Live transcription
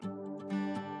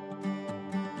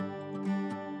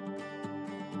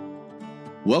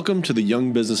Welcome to the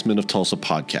Young Businessmen of Tulsa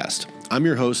podcast. I'm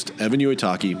your host, Evan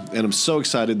Uitaki, and I'm so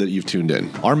excited that you've tuned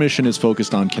in. Our mission is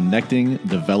focused on connecting,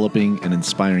 developing, and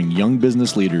inspiring young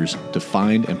business leaders to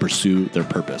find and pursue their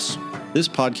purpose. This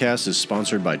podcast is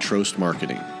sponsored by Trost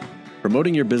Marketing.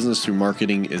 Promoting your business through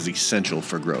marketing is essential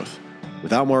for growth.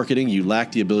 Without marketing, you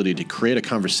lack the ability to create a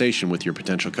conversation with your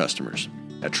potential customers.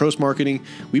 At Trost Marketing,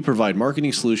 we provide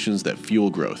marketing solutions that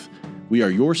fuel growth. We are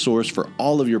your source for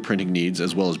all of your printing needs,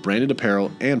 as well as branded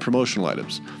apparel and promotional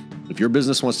items. If your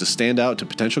business wants to stand out to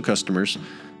potential customers,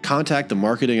 contact the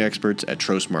marketing experts at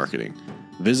Trost Marketing.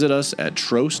 Visit us at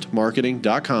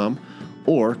trostmarketing.com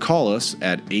or call us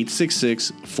at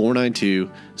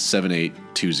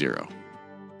 866-492-7820.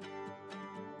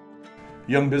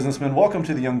 Young businessmen, welcome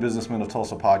to the Young Businessmen of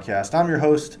Tulsa podcast. I'm your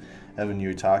host, Evan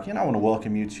Uitaki, and I want to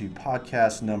welcome you to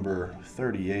podcast number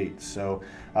 38. So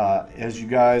as you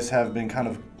guys have been kind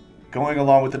of going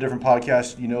along with the different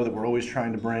podcasts, you know that we're always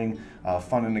trying to bring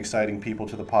fun and exciting people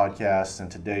to the podcast,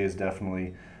 and today is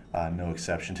definitely no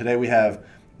exception. Today we have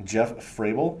Jeff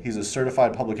Frable. He's a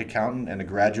certified public accountant and a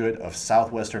graduate of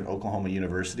Southwestern Oklahoma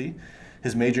University.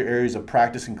 His major areas of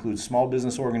practice include small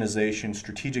business organization,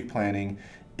 strategic planning,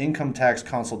 income tax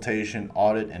consultation,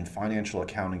 audit and financial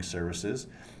accounting services,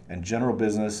 and general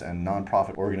business and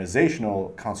nonprofit organizational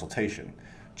consultation.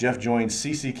 Jeff joined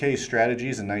CCK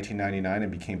Strategies in 1999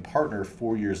 and became partner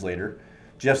 4 years later.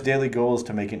 Jeff's daily goal is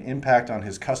to make an impact on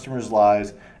his customers'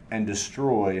 lives and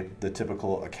destroy the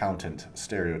typical accountant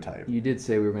stereotype. You did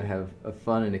say we were going to have a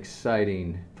fun and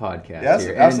exciting podcast yes,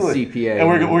 here. Absolutely. And CPA. And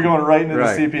we're going right into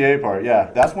right. the CPA part. Yeah,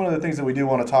 that's one of the things that we do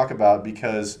want to talk about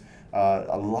because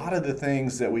a lot of the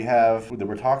things that we have that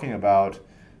we're talking about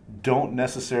don't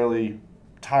necessarily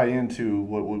tie into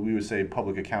what we would say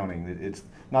public accounting. It's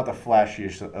not the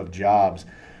flashiest of jobs,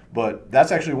 but that's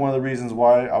actually one of the reasons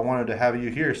why I wanted to have you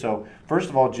here. So first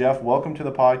of all, Jeff, welcome to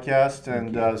the podcast,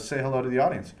 and say hello to the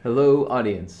audience. Hello,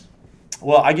 audience.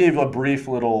 Well, I gave a brief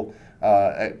little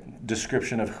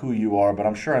description of who you are, but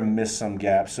I'm sure I missed some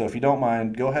gaps. So if you don't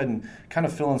mind, go ahead and kind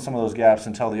of fill in some of those gaps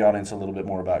and tell the audience a little bit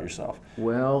more about yourself.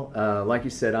 Well, like you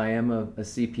said, I am a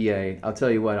CPA. I'll tell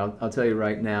you what, I'll tell you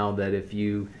right now that if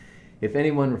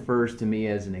anyone refers to me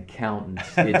as an accountant,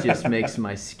 it just makes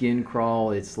my skin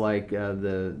crawl. It's like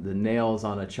the nails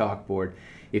on a chalkboard.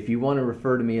 If you want to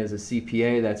refer to me as a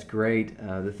CPA, that's great.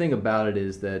 The thing about it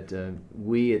is that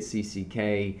we at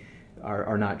CCK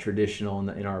are not traditional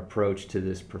in our approach to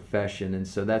this profession. And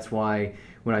so that's why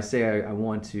when I say I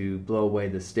want to blow away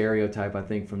the stereotype, I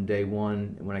think from day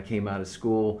one when I came out of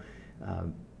school,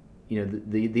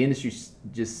 the industry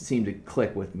just seemed to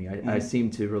click with me. I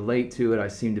seemed to relate to it. I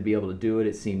seemed to be able to do it.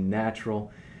 It seemed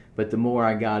natural. But the more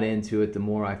I got into it, the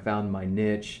more I found my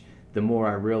niche, the more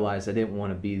I realized I didn't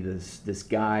want to be this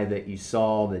guy that you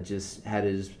saw that just had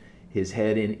his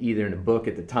head in either in a book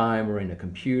at the time or in a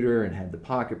computer and had the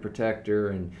pocket protector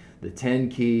and the 10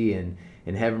 key and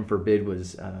heaven forbid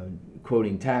was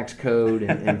quoting tax code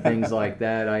and things like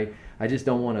that. I just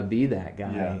don't want to be that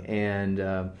guy. Yeah.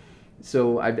 And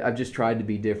so I've just tried to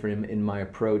be different in my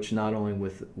approach, not only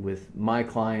with my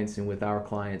clients and with our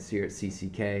clients here at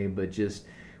CCK, but just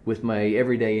with my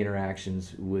everyday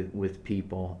interactions with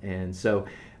people. And so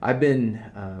I've been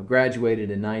graduated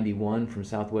in 91 from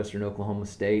Southwestern Oklahoma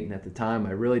State, and at the time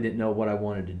I really didn't know what I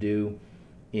wanted to do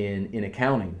in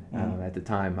accounting at the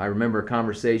time. I remember a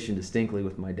conversation distinctly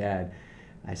with my dad.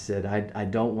 I said, I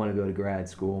don't want to go to grad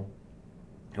school.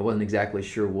 I wasn't exactly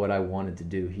sure what I wanted to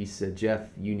do. He said, Jeff,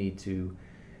 you need to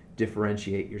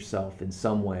differentiate yourself in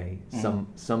some way, some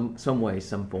way,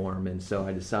 some form. And so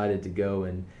I decided to go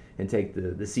and take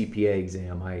the CPA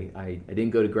exam. I didn't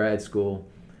go to grad school.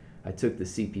 I took the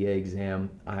CPA exam.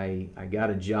 I got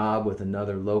a job with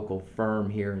another local firm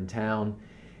here in town.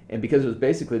 And because it was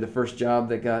basically the first job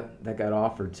that got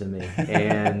offered to me,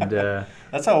 and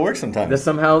that's how it works sometimes.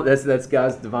 That's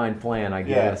God's divine plan, I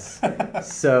guess. Yeah.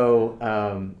 So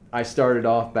I started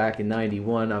off back in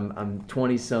 '91. I'm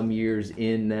 20 some years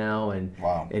in now, and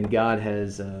wow. And God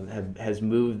has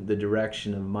moved the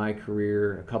direction of my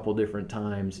career a couple different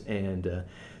times, and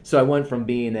so I went from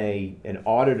being an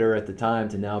auditor at the time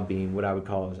to now being what I would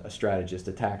call a strategist,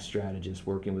 a tax strategist,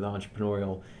 working with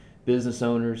entrepreneurial business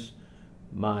owners.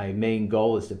 My main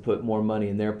goal is to put more money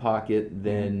in their pocket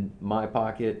than my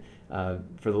pocket.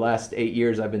 For the last 8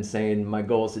 years, I've been saying my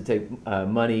goal is to take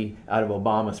money out of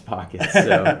Obama's pocket.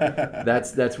 So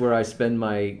that's where I spend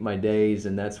my days,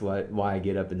 and that's why I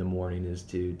get up in the morning is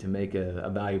to make a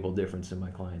valuable difference in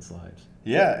my clients' lives.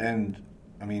 Yeah, and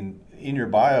I mean, in your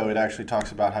bio, it actually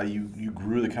talks about how you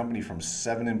grew the company from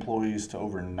 7 employees to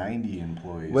over 90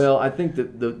 employees. Well, I think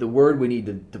the word we need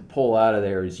to pull out of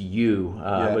there is you.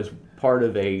 I was part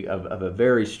of a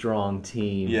very strong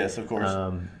team. Yes, of course.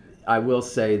 I will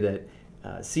say that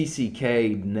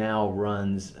CCK now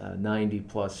runs 90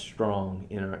 plus strong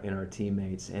in our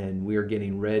teammates, and we're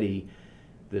getting ready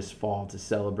this fall to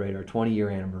celebrate our 20-year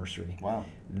anniversary. Wow.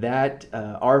 That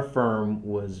our firm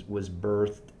was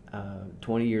birthed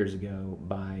 20 years ago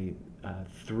by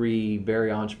three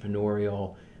very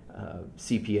entrepreneurial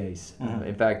CPAs.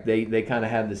 In fact, they kind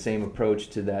of have the same approach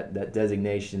to that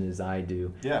designation as I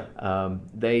do. Yeah.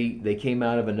 They came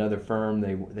out of another firm.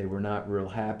 They were not real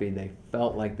happy. They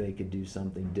felt like they could do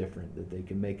something different, that they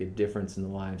could make a difference in the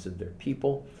lives of their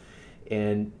people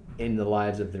and in the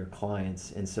lives of their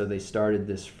clients. And so they started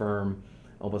this firm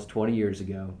almost 20 years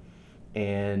ago.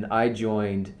 And I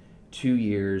joined 2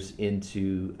 years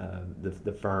into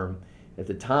the firm. At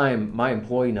the time, my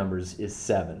employee numbers is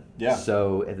 7. Yeah.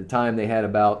 So at the time, they had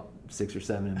about 6 or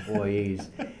 7 employees.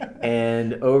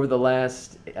 And over the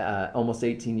last almost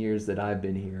 18 years that I've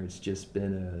been here, it's just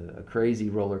been a crazy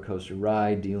roller coaster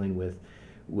ride, dealing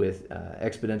with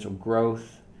exponential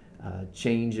growth,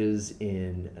 changes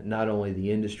in not only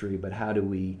the industry, but how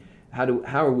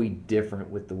are we different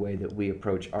with the way that we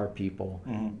approach our people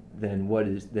than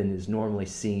is normally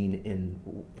seen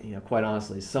in, quite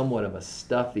honestly, somewhat of a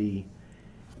stuffy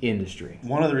industry.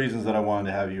 One of the reasons that I wanted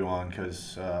to have you on,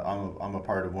 because I'm a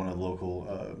part of one of the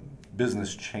local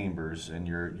business chambers, and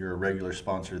you're a regular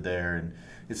sponsor there, and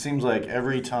it seems like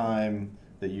every time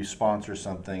that you sponsor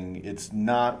something, it's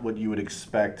not what you would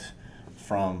expect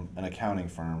from an accounting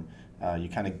firm.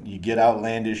 You get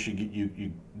outlandish,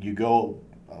 you go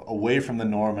away from the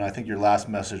norm, and I think your last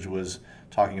message was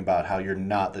talking about how you're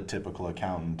not the typical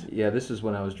accountant. Yeah, this is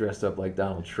when I was dressed up like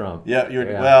Donald Trump. Yeah,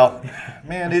 well,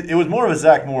 man, it was more of a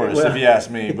Zach Morris, if you ask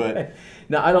me. But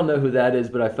now, I don't know who that is,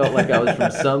 but I felt like I was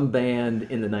from some band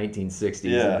in the 1960s.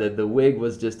 Yeah. The wig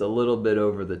was just a little bit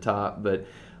over the top, but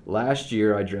last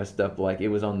year I dressed up like it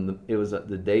was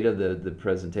the date of the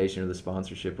presentation or the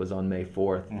sponsorship was on May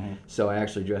 4th. So I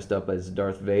actually dressed up as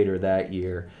Darth Vader that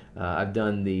year. I've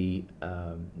done the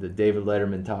David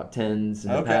Letterman top 10s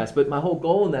in the past, but my whole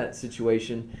goal in that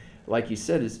situation, like you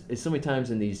said, is so many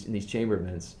times in these chamber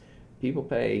events, people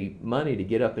pay money to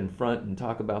get up in front and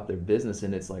talk about their business,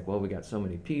 and it's like, well, we got so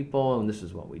many people, and this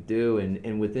is what we do,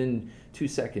 and within 2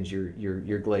 seconds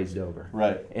you're glazed over.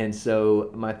 Right. And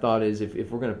so my thought is, if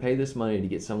we're going to pay this money to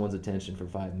get someone's attention for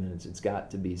 5 minutes, it's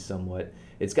got to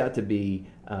be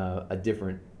a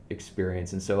different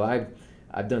experience. And so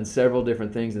I've done several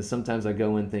different things, and sometimes I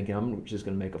go in thinking I'm just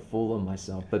going to make a fool of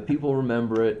myself, but people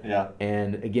remember it. Yeah.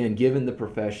 And again, given the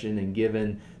profession and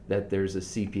given that there's a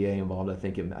CPA involved, I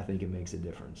think it makes a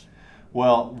difference.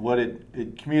 Well, what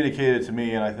it communicated to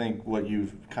me, and I think what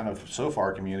you've kind of so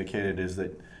far communicated, is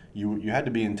that you had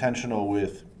to be intentional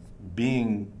with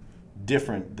being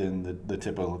different than the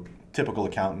typical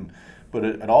accountant, but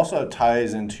it also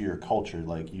ties into your culture.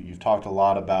 Like you've talked a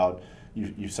lot about,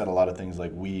 you've said a lot of things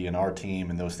like we and our team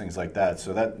and those things like that.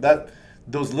 So that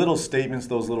those little statements,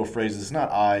 those little phrases, it's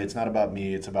not about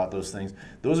me, it's about those things.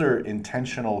 Those are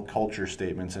intentional culture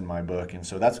statements in my book. And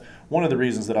so that's one of the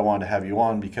reasons that I wanted to have you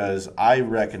on, because I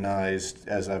recognized,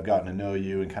 as I've gotten to know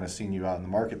you and kind of seen you out in the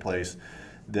marketplace,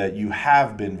 that you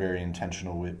have been very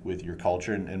intentional with your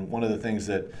culture. And one of the things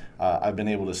that I've been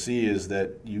able to see is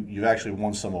that you actually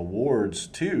won some awards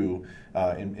too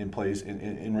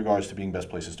in regards to being best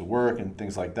places to work and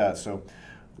things like that. So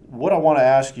what I want to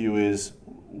ask you is,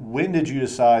 when did you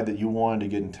decide that you wanted to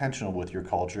get intentional with your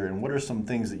culture, and what are some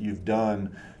things that you've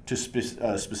done to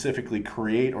specifically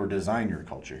create or design your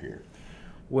culture here?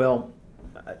 Well,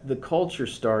 the culture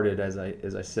started, as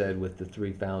I said, with the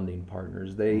 3 founding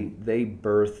partners. They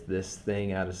birthed this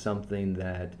thing out of something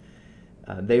that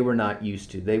they were not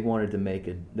used to. They wanted to make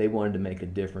a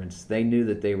difference. They knew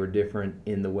that they were different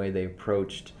in the way they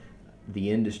approached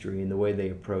the industry, in the way they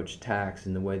approached tax,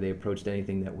 in the way they approached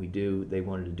anything that we do. They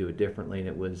wanted to do it differently, and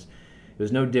it was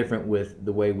no different with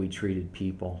the way we treated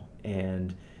people.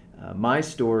 And my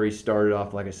story started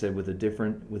off, like I said, with a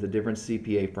different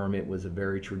CPA firm. It was a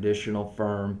very traditional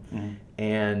firm,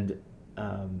 and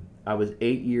I was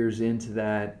 8 years into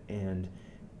that, and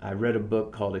I read a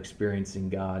book called Experiencing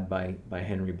God by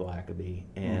Henry Blackaby.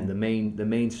 And the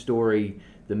main story,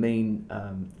 the main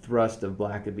thrust of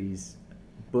Blackaby's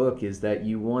book is that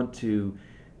you want to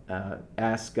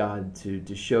ask God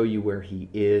to show you where He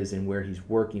is and where He's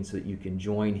working, so that you can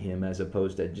join Him, as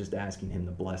opposed to just asking Him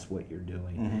to bless what you're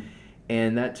doing.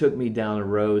 And that took me down a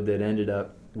road that ended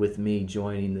up with me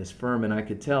joining this firm. And I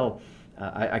could tell,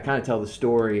 I kind of tell the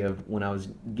story of when I was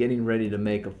getting ready to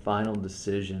make a final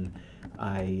decision.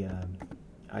 I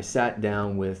sat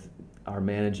down with our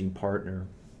managing partner,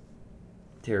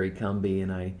 Terry Cumby,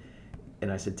 and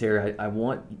and I said, Terry, I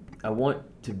want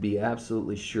to be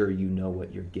absolutely sure you know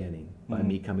what you're getting by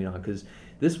me coming on, because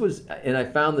this was, and I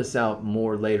found this out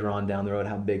more later on down the road,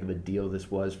 how big of a deal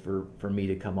this was for me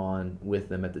to come on with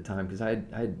them at the time, because I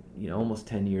had almost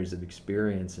 10 years of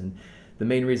experience, and the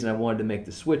main reason I wanted to make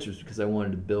the switch was because I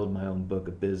wanted to build my own book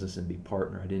of business and be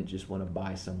partner. I didn't just want to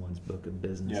buy someone's book of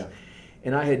business. Yeah.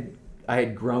 And I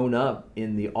had grown up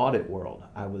in the audit world.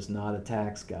 I was not a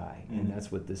tax guy, and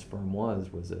that's what this firm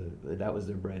that was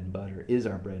their bread and butter, is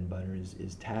our bread and butter,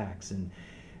 is tax. And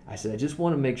I said, I just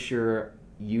want to make sure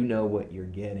you know what you're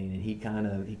getting. And he kind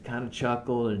of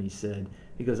chuckled, and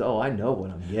he goes, oh, I know what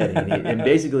I'm getting. And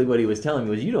basically what he was telling me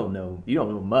was, you don't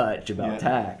know much about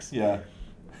tax. Yeah.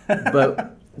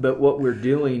 but what we're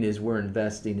doing is we're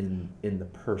investing in the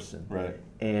person. Right.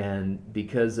 And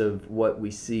because of what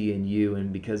we see in you,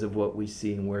 and because of what we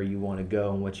see and where you want to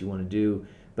go and what you want to do,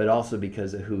 but also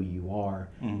because of who you are,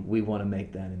 we want to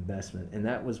make that investment. And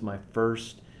that was my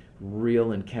first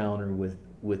real encounter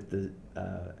with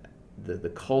the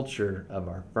culture of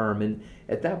our firm. And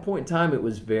at that point in time, it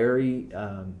was very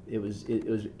it was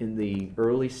in the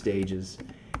early stages,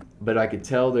 but I could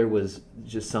tell there was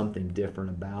just something different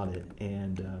about it.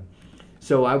 And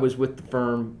so I was with the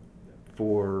firm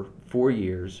for 4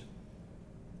 years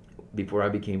before I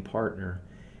became partner.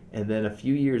 And then a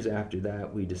few years after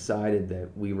that, we decided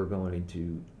that we were going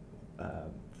to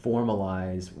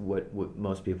formalize what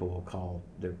most people will call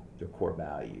their core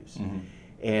values.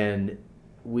 And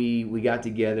we got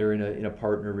together in a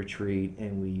partner retreat,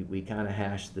 and we kind of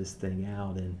hashed this thing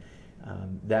out. And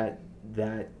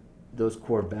those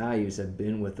core values have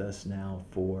been with us now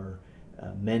for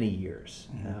many years.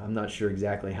 I'm not sure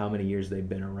exactly how many years they've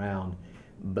been around,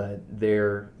 but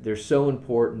they're so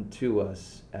important to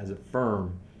us as a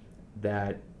firm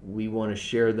that we want to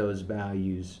share those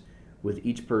values with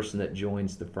each person that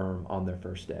joins the firm on their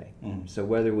first day. So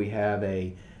whether we have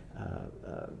a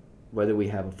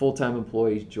full-time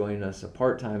employee joining us, a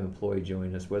part-time employee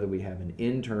joining us, whether we have an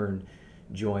intern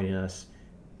joining us,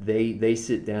 they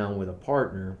sit down with a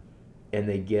partner, and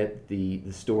they get the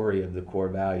story of the core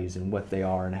values and what they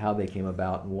are and how they came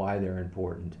about and why they're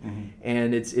important.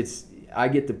 And it's I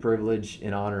get the privilege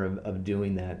and honor of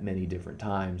doing that many different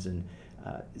times. And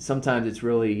sometimes it's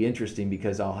really interesting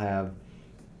because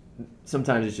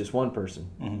sometimes it's just one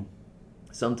person.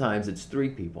 Sometimes it's 3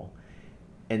 people.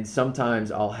 And sometimes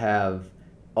I'll have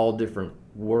all different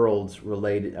worlds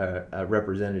related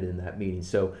represented in that meeting.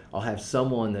 So I'll have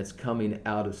someone that's coming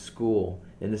out of school,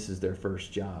 and this is their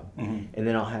first job. And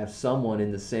then I'll have someone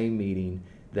in the same meeting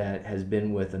that has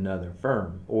been with another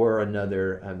firm, or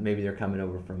another, maybe they're coming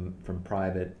over from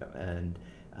private, and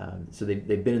so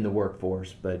they've been in the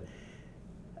workforce. But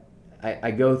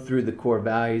I go through the core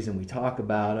values, and we talk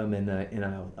about them, and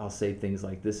I'll say things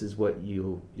like, this is what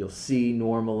you'll see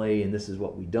normally, and this is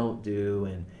what we don't do,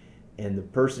 and the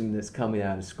person that's coming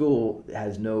out of school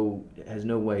has no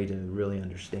way to really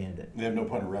understand it. They have no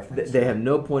point of reference. They have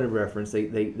no point of reference.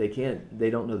 They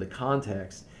don't know the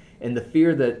context, and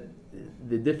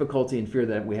the difficulty and fear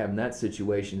that we have in that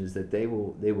situation is that they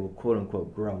will quote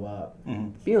unquote grow up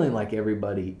feeling like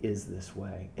everybody is this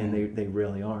way, and they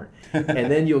really aren't.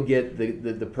 And then you'll get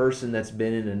the person that's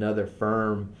been in another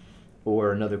firm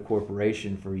or another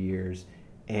corporation for years,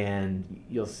 and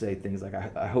you'll say things like,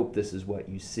 I hope this is what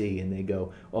you see, and they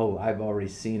go, oh, I've already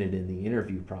seen it in the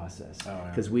interview process.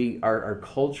 Because our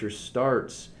culture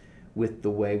starts with the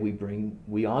way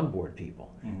we onboard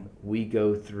people. We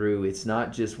go through, it's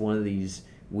not just one of these,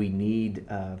 we need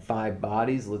 5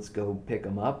 bodies, let's go pick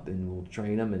them up and we'll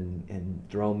train them and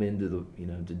throw them into the,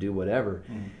 to do whatever.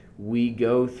 We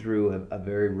go through a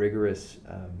very rigorous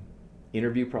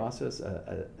interview process,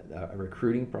 a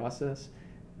recruiting process.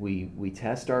 We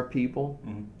test our people.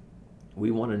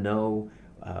 We want to know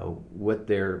where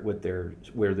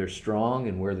they're strong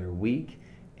and where they're weak.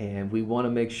 And we want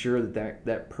to make sure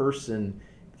that person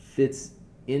fits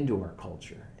into our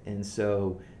culture. And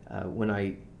so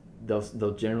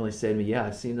they'll generally say to me, yeah,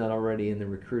 I've seen that already in the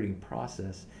recruiting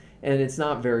process. And it's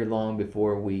not very long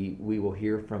before we will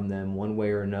hear from them one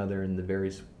way or another in the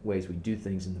various ways we do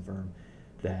things in the firm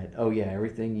that, oh yeah,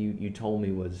 everything you told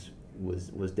me was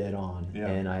dead on. Yeah.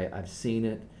 And I've seen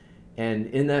it. And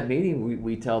in that meeting,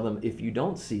 we tell them, if you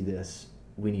don't see this,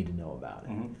 we need to know about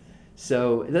it.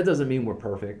 So that doesn't mean we're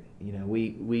perfect.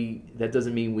 That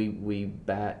doesn't mean we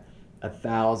bat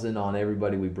 1,000 on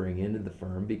everybody we bring into the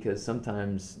firm, because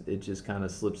sometimes it just kind of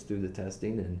slips through the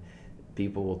testing, and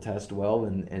people will test well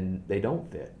and they don't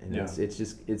fit. And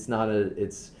it's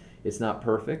not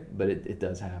perfect, but it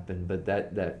does happen. But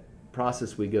that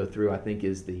process we go through, I think,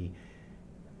 is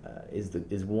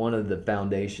one of the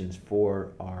foundations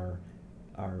for our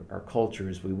our culture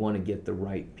is we want to get the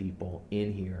right people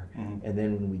in here, and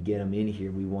then when we get them in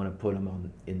here, we want to put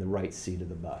them in the right seat of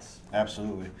the bus.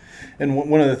 Absolutely. And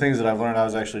one of the things that I've learned, I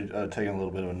was actually taking a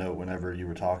little bit of a note whenever you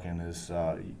were talking, is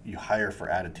you hire for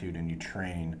attitude and you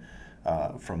train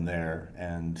from there.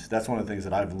 And that's one of the things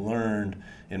that I've learned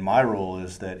in my role,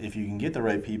 is that if you can get the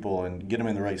right people and get them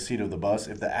in the right seat of the bus,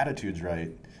 if the attitude's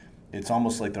right, it's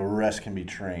almost like the rest can be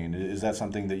trained. Is that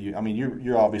something that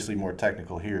you're obviously more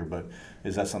technical here, but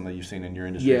is that something that you've seen in your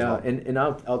industry as well? And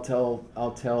I'll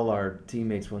tell our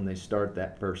teammates when they start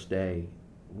that first day,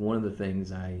 one of the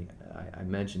things I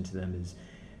mentioned to them is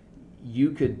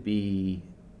you could be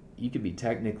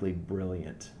technically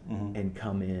brilliant and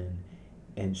come in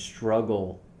and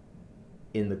struggle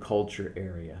in the culture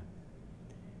area.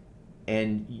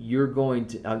 And you're going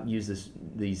to, I'll use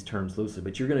these terms loosely,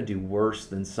 but you're going to do worse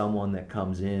than someone that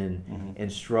comes in and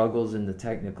struggles in the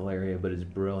technical area but is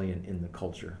brilliant in the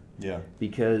culture. Yeah.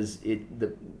 Because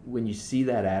when you see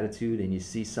that attitude and you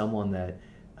see someone that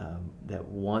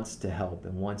wants to help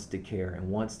and wants to care and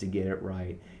wants to get it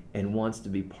right and wants to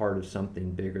be part of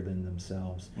something bigger than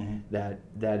themselves, that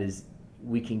is,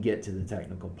 we can get to the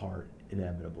technical part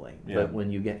inevitably. Yeah. But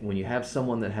when you have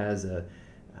someone that has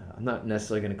I'm not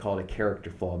necessarily going to call it a character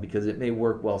flaw, because it may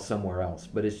work well somewhere else,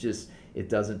 but it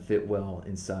doesn't fit well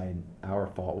inside our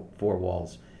four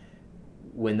walls.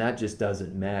 When that just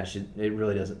doesn't mesh, it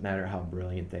really doesn't matter how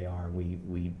brilliant they are.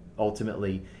 We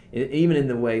ultimately, even in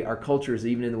the way our culture is,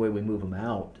 even in the way we move them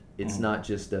out, it's not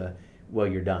just well,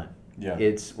 you're done. Yeah.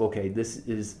 It's okay, this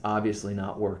is obviously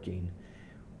not working.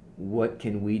 What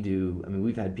can we do? I mean,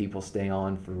 we've had people stay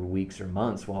on for weeks or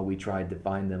months while we tried to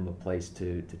find them a place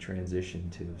to transition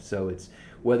to. So it's,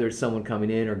 whether it's someone coming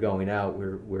in or going out,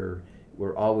 we're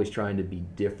always trying to be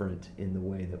different in the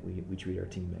way that we treat our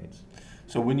teammates.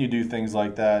 So when you do things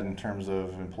like that in terms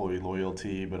of employee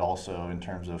loyalty, but also in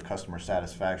terms of customer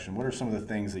satisfaction, what are some of the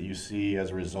things that you see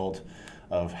as a result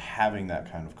of having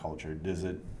that kind of culture? Does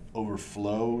it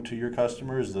overflow to your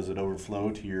customers? Does it overflow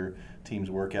to your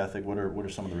team's work ethic? What are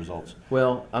some of the results?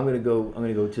 Well, I'm going to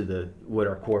go to what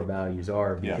our core values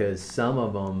are, because some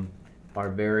of them are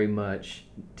very much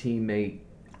teammate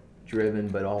driven,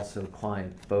 but also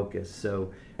client focused.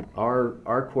 So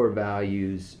our core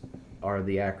values are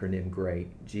the acronym GREAT,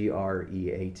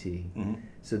 GREAT.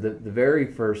 So the very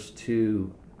first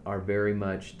two are very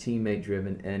much teammate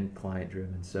driven and client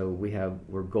driven. So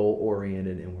we're goal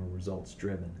oriented and we're results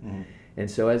driven. And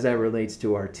so as that relates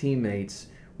to our teammates,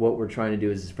 what we're trying to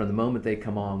do is from the moment they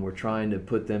come on, we're trying to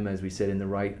put them, as we said, in the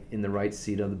right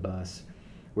seat of the bus.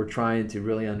 We're trying to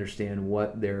really understand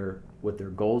what their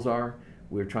goals are.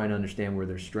 We're trying to understand where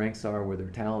their strengths are, where their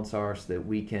talents are, so that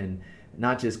we can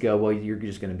not just go, well, you're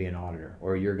just going to be an auditor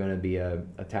or you're going to be a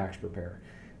tax preparer.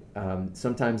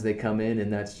 Sometimes they come in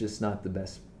and that's just not the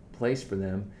best place for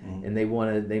them, and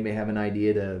they may have an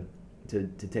idea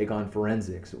to take on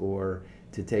forensics or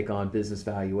to take on business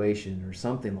valuation or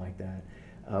something like that,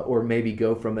 or maybe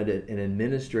go from an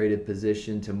administrative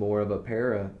position to more of a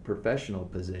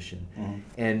paraprofessional position.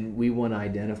 And we want to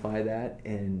identify that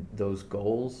and those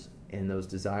goals and those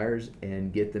desires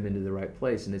and get them into the right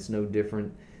place. And it's no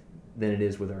different than it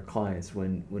is with our clients.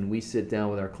 When we sit down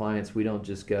with our clients, we don't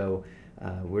just go,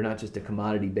 we're not just a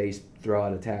commodity-based throw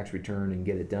out a tax return and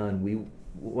get it done.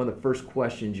 One of the first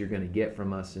questions you're going to get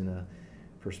from us in a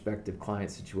prospective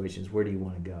client situation is, where do you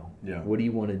want to go? Yeah. What do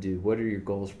you want to do? What are your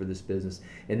goals for this business?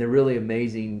 And the really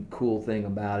amazing, cool thing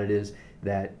about it is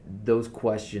that those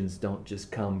questions don't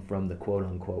just come from the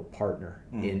quote-unquote partner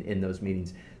in those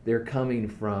meetings. They're coming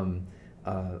from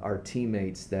our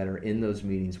teammates that are in those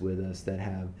meetings with us that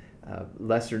have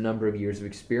lesser number of years of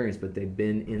experience, but they've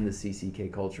been in the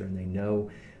CCK culture and they know,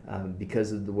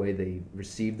 because of the way they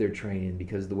received their training,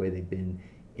 because of the way they've been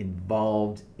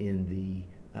involved in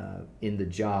the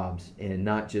jobs and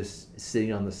not just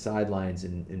sitting on the sidelines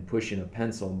and pushing a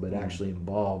pencil, but actually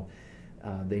involved.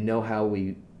 They know how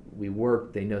we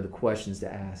work. They know the questions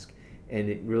to ask, and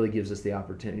it really gives us the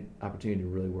opportunity to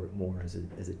really work more as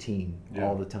a team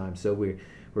all the time. So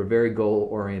we're very goal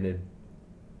oriented,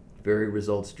 very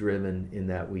results driven, in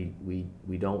that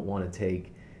we don't want to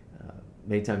take.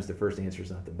 Many times the first answer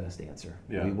is not the best answer.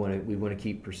 Yeah. We want to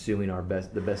keep pursuing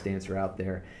the best answer out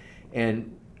there,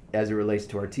 and as it relates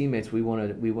to our teammates, we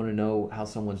want to know how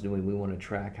someone's doing. We want to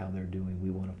track how they're doing. We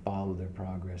want to follow their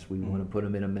progress. We want to put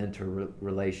them in a mentor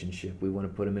relationship. We want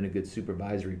to put them in a good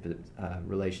supervisory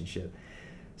relationship,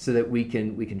 so that we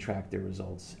can track their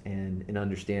results and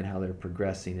understand how they're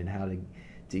progressing and how to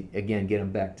again get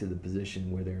them back to the position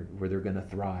where they're going to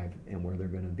thrive and where they're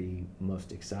going to be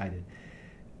most excited.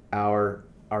 Our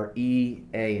E,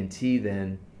 A, and T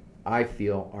then, I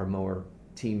feel, are more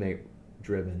teammate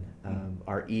driven.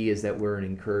 Our E is that we're an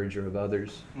encourager of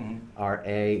others. Our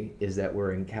A is that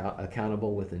we're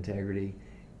accountable with integrity.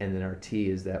 And then our T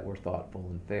is that we're thoughtful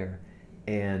and fair.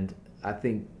 And I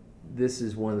think this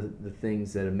is one of the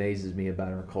things that amazes me about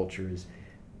our culture is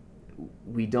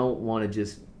we don't want to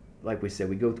just, like we said,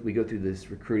 we go through this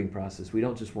recruiting process. We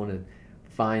don't just want to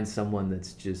find someone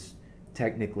that's just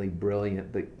technically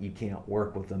brilliant, but you can't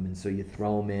work with them, and so you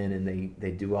throw them in, and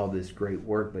they do all this great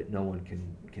work, but no one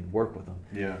can work with them.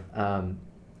 Yeah.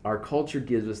 Our culture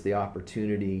gives us the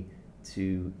opportunity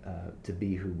to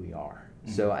be who we are.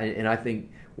 So, and I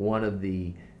think one of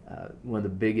the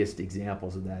biggest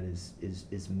examples of that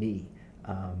is me.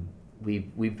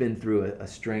 We've been through a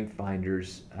Strength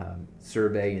Finders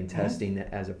survey and testing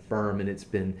as a firm,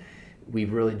 and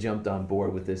we've really jumped on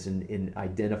board with this in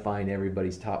identifying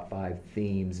everybody's top 5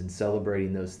 themes and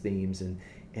celebrating those themes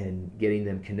and getting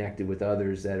them connected with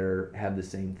others that have the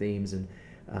same themes. And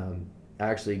I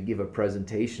actually give a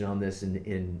presentation on this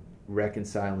in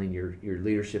reconciling your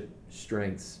leadership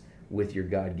strengths with your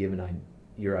God-given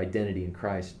your identity in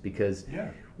Christ, because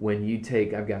when you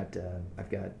take, I've got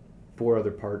 4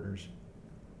 other partners,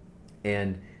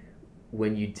 and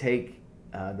when you take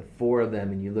the 4 of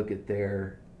them and you look at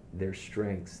their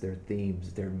strengths, their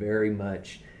themes, they're very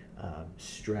much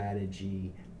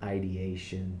strategy,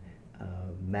 ideation,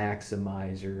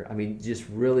 maximizer. I mean, just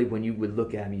really, when you would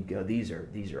look at them, you'd go, these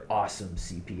are awesome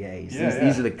CPAs.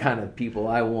 These are the kind of people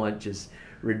I want, just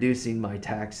reducing my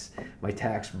tax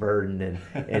burden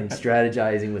and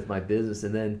strategizing with my business.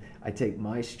 And then I take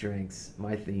my strengths,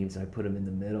 my themes, and I put them in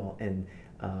the middle. And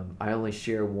I only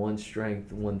share one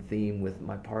strength, one theme with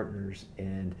my partners,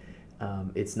 and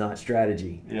it's not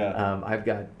strategy. I've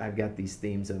got these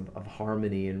themes of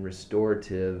harmony and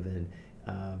restorative and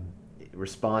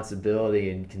responsibility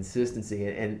and consistency,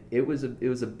 and it was a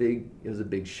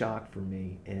big shock for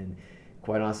me. And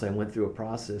quite honestly, I went through a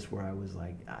process where I was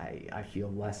like, I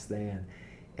feel less than.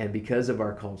 And because of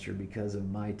our culture, because of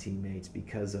my teammates,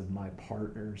 because of my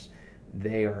partners,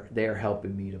 they are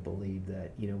helping me to believe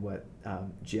that, you know what,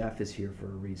 Jeff is here for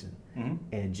a reason,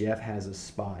 and Jeff has a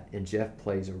spot, and Jeff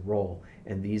plays a role,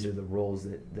 and these are the roles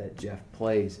that Jeff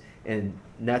plays. And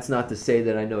that's not to say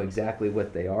that I know exactly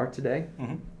what they are today,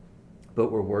 but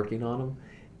we're working on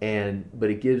them. But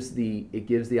it gives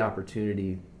the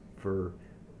opportunity for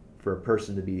a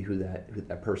person to be who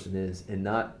that person is, and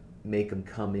not make them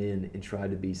come in and try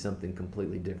to be something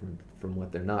completely different from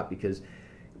what they're not. Because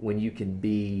when you can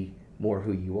be more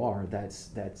who you are,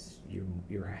 that's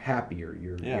you're happier,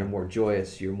 you're more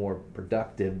joyous, you're more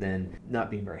productive than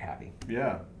not being very happy.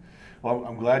 Yeah. Well,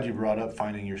 I'm glad you brought up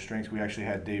finding your strengths. We actually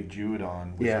had Dave Jewett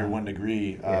on with your 1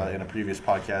 Degree in a previous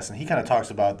podcast, and he kind of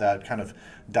talks about that, kind of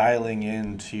dialing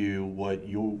into what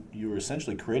you were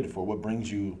essentially created for, what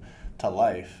brings you to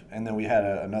life. And then we had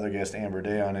another guest, Amber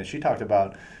Day, on it. She talked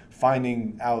about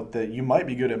finding out that you might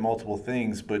be good at multiple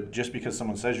things, but just because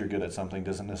someone says you're good at something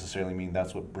doesn't necessarily mean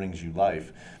that's what brings you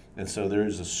life. And so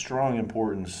there's a strong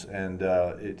importance, and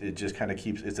it just kind of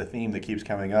it's a theme that keeps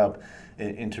coming up,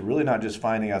 into really not just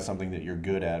finding out something that you're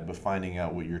good at, but finding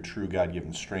out what your true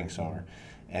God-given strengths are.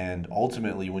 And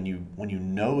ultimately, when you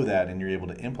know that and you're able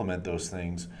to implement those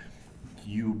things,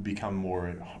 you become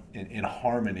more in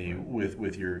harmony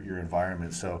with your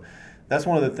environment. So that's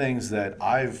one of the things that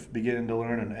I've begun to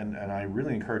learn, and I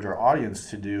really encourage our audience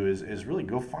to do is really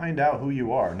go find out who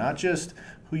you are, not just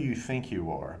who you think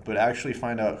you are, but actually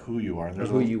find out who you are.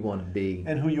 Who you want to be.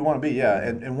 And who you want to be, yeah.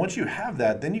 And once you have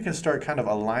that, then you can start kind of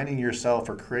aligning yourself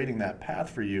or creating that path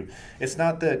for you. It's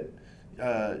not that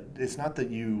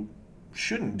you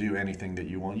shouldn't do anything that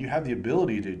you want. You have the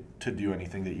ability to do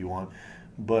anything that you want,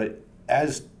 but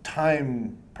as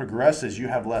time progresses, you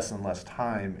have less and less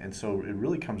time, and so it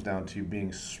really comes down to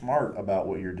being smart about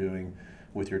what you're doing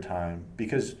with your time,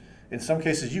 because in some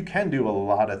cases you can do a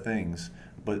lot of things,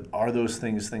 but are those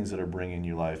things that are bringing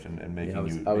you life and making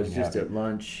you I was just happy? at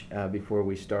lunch before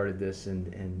we started this,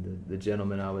 and the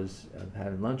gentleman I was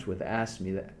having lunch with asked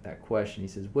me that question. He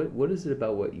says, what is it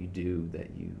about what you do that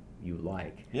you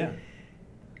like? Yeah.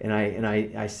 And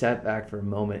I sat back for a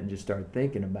moment and just started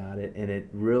thinking about it, and it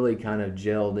really kind of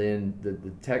gelled in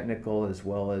the technical as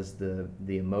well as the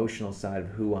emotional side of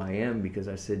who I am, because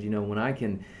I said, when I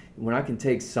can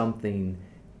take something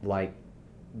like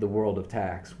the world of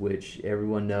tax, which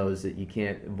everyone knows that you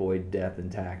can't avoid death and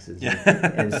taxes,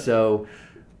 and so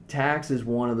tax is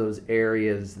one of those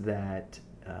areas that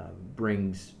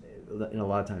brings, a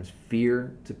lot of times,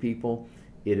 fear to people.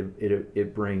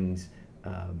 It brings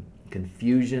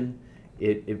confusion.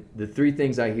 the three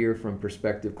things I hear from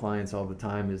prospective clients all the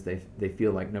time is they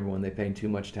feel like, number one, they're paying too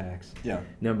much tax. Yeah.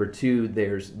 Number two,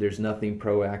 there's nothing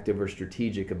proactive or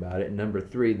strategic about it. And number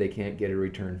three, they can't get a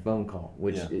return phone call,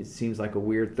 which it seems like a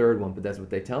weird third one, but that's what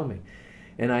they tell me.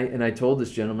 And I told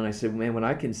this gentleman, I said, man, when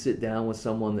I can sit down with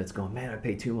someone that's going, man, I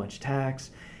pay too much tax,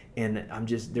 and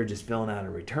they're just filling out a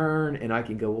return, and I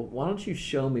can go, well, why don't you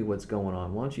show me what's going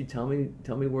on? Why don't you tell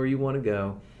me where you want to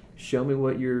go? Show me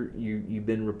what you've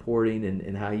been reporting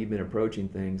and how you've been approaching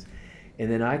things,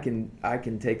 and then I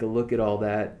can take a look at all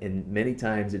that. And many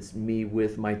times it's me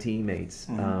with my teammates,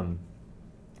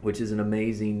 which is an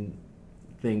amazing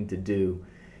thing to do,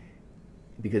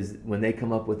 because when they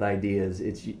come up with ideas,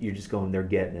 you're just going, they're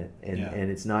getting it, and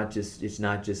it's not just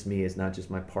me, it's not just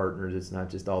my partners, it's not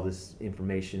just all this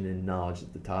information and knowledge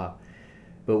at the top,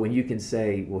 but when you can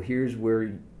say, well, here's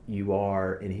where you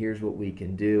are, and here's what we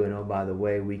can do, and oh, by the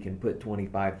way, we can put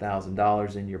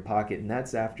 $25,000 in your pocket, and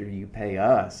that's after you pay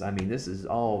us. I mean, this is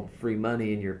all free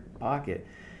money in your pocket.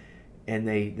 And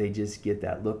they just get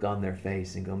that look on their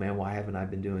face and go, man, why haven't I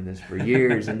been doing this for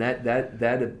years? And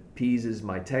that appeases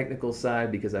my technical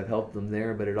side, because I've helped them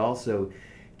there, but it also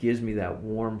gives me that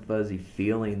warm, fuzzy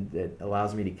feeling that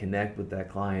allows me to connect with that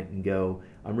client and go,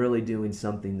 I'm really doing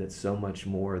something that's so much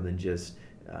more than just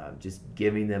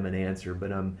giving them an answer,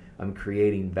 but I'm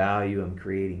creating value, I'm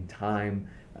creating time,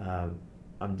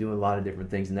 I'm doing a lot of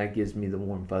different things, and that gives me the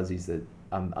warm fuzzies that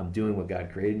I'm doing what God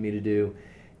created me to do,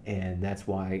 and that's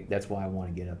why I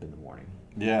want to get up in the morning.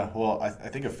 Yeah, well, I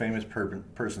think a famous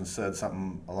person said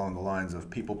something along the lines of,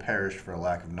 people perish for a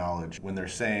lack of knowledge. When they're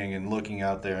saying and looking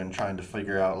out there and trying to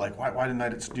figure out, like, why didn't I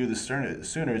do this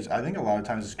sooner? I think a lot of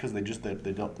times it's because they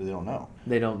don't know.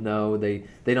 They don't know. They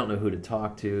don't know who to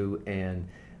talk to. And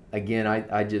again, I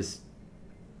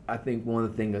think one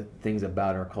of the things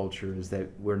about our culture is that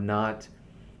we're not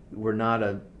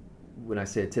a, when I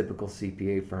say a typical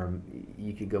CPA firm,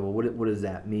 you could go, well, what does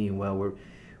that mean? Well,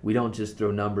 we don't just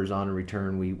throw numbers on a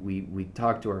return. We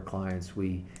talk to our clients.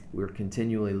 We're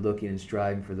continually looking and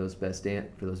striving for those best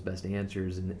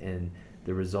answers and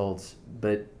the results.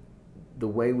 But the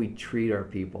way we treat our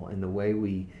people and the way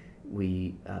we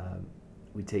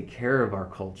take care of our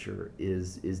culture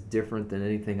is different than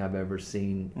anything I've ever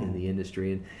seen in the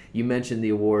industry. And you mentioned the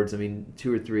awards. I mean,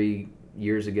 2 or 3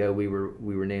 years ago, we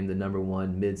were named the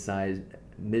 #1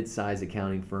 mid-size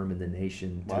accounting firm in the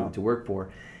nation to work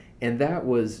for. And that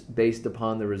was based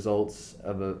upon the results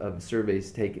of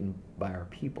surveys taken by our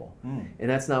people. And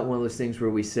that's not one of those things where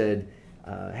we said,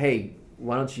 hey,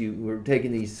 why don't we're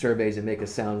taking these surveys and make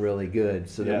us sound really good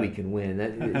so that we can win.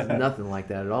 That is nothing like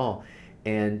that at all.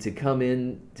 And to come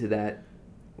in to that,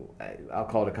 I'll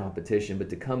call it a competition, but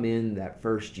to come in that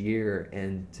first year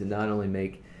and to not only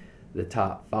make the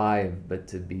top 5, but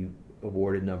to be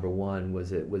awarded #1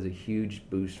 was a huge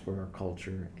boost for our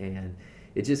culture. And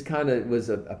it just kind of was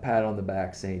a pat on the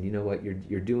back saying, you know what,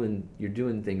 you're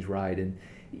doing things right, and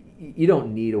you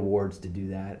don't need awards to do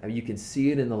that. I mean, you can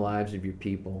see it in the lives of your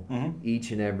people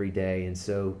each and every day. And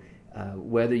so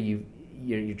whether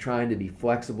you're trying to be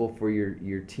flexible for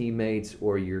your teammates,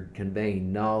 or you're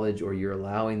conveying knowledge, or you're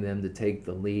allowing them to take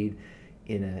the lead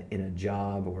in a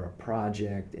job or a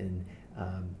project, and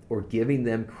or giving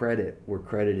them credit where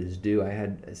credit is due. I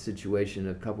had a situation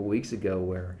a couple weeks ago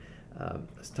where I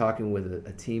was talking with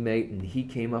a teammate, and he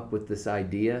came up with this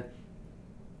idea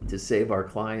to save our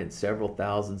client several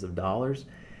thousands of dollars.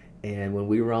 And when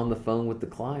we were on the phone with the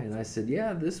client, I said,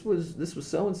 yeah, this was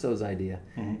so-and-so's idea.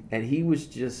 And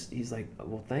he's like,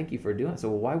 well, thank you for doing it. So,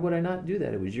 well, why would I not do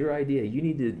that? It was your idea. You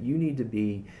need to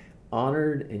be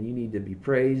honored, and you need to be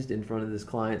praised in front of this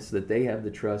client so that they have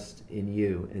the trust in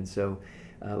you. And so,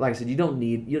 like I said, you don't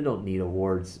need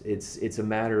awards. It's a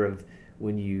matter of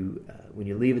when you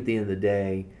leave at the end of the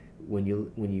day, when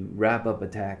you wrap up a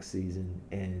tax season,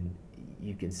 and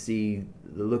you can see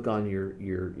the look on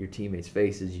your teammates'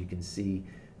 faces. You can see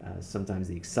sometimes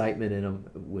the excitement in them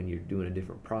when you're doing a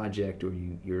different project, or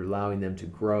you're allowing them to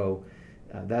grow.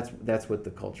 That's what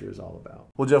the culture is all about.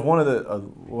 Well, Jeff, one of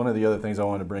the other things I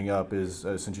wanted to bring up is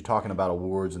since you're talking about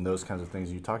awards and those kinds of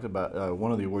things, you talked about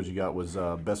one of the awards you got was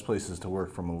Best Places to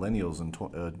Work for Millennials in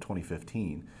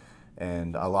 2015.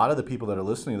 And a lot of the people that are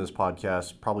listening to this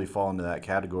podcast probably fall into that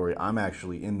category. I'm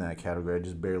actually in that category. I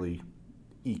just barely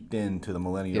eked into the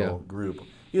millennial group.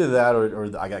 Either that or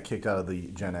I got kicked out of the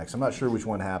Gen X. I'm not sure which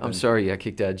one happened. I'm sorry you got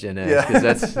kicked out of Gen X, because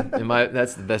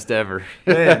that's the best ever.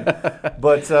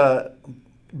 But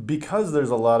because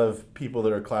there's a lot of people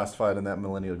that are classified in that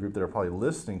millennial group that are probably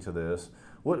listening to this,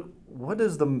 what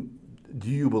do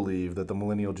you believe that the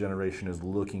millennial generation is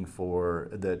looking for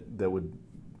that would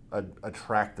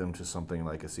attract them to something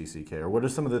like a CCK? Or what are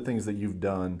some of the things that you've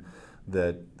done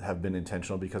that have been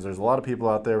intentional? Because there's a lot of people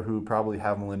out there who probably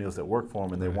have millennials that work for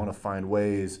them, and they want to find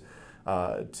ways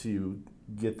to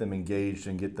get them engaged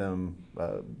and get them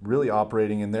really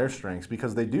operating in their strengths,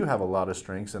 because they do have a lot of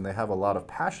strengths and they have a lot of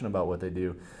passion about what they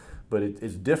do, but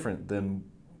it's different than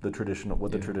the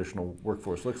traditional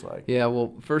workforce looks like. Yeah,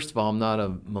 well, first of all, I'm not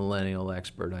a millennial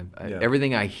expert.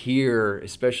 Everything I hear,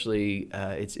 especially,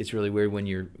 it's really weird when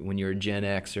you're a Gen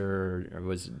X or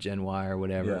was it Gen Y or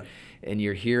whatever, and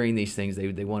you're hearing these things.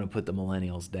 They want to put the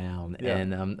millennials down,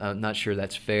 and I'm not sure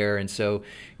that's fair. And so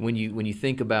when you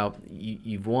think about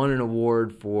you've won an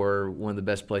award for one of the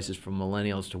best places for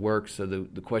millennials to work. So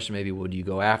the question may be, well, do you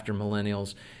go after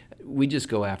millennials? We just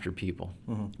go after people.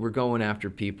 Mm-hmm. We're going after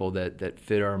people that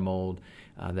fit our mold,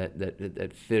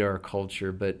 that fit our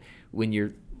culture. But when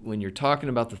you're talking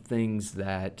about the things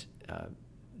that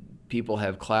people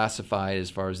have classified as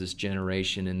far as this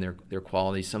generation and their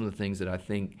qualities, some of the things that I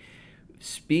think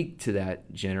speak to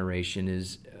that generation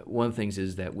is, one of the things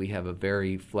is that we have a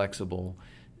very flexible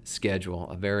schedule,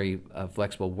 a very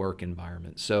flexible work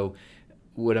environment. So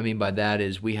what I mean by that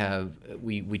is we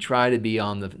try to be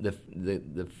on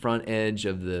the front edge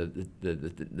of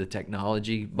the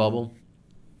technology bubble.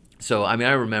 So I mean,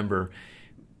 I remember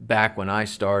back when I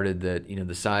started that,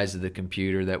 the size of the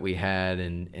computer that we had,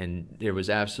 and there was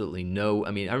absolutely no,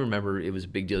 I mean, I remember it was a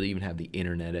big deal to even have the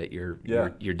internet at your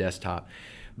desktop.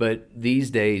 But these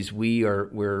days we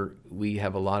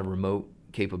have a lot of remote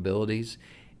capabilities,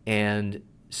 and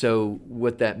so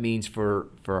what that means for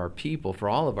our people, for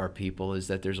all of our people, is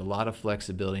that there's a lot of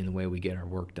flexibility in the way we get our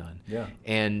work done. Yeah.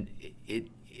 And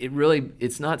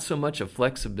it's not so much a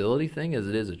flexibility thing as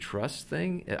it is a trust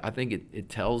thing. I think it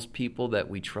tells people that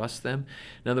we trust them.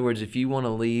 In other words, if you want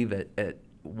to leave at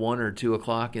 1 or 2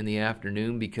 o'clock in the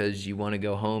afternoon because you want to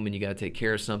go home and you got to take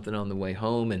care of something on the way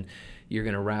home, and you're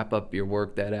going to wrap up your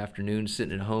work that afternoon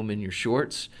sitting at home in your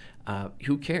shorts,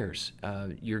 who cares?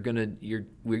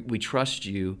 We trust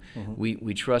you. Mm-hmm.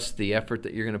 We trust the effort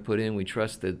that you're going to put in. We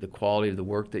trust the quality of the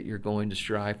work that you're going to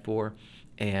strive for.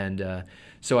 And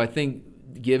so I think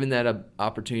given that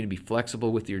opportunity to be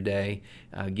flexible with your day,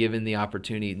 given the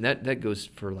opportunity, and that goes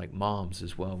for like moms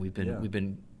as well.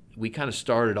 We kind of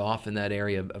started off in that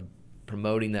area of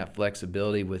promoting that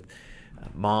flexibility with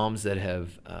moms that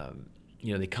have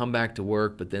they come back to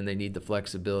work, but then they need the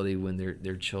flexibility when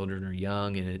their children are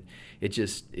young, and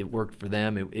it worked for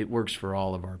them. It works for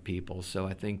all of our people. So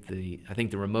I think the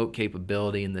remote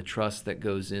capability and the trust that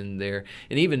goes in there,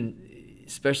 and even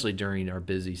especially during our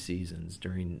busy seasons,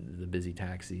 during the busy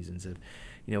tax seasons,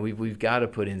 we've got to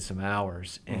put in some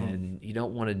hours, and you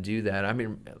don't want to do that. I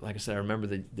mean, like I said, I remember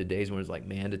the days when it was like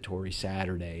mandatory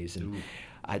Saturdays, and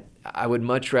I would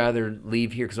much rather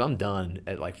leave here because I'm done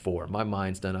at like 4. My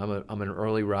mind's done. I'm an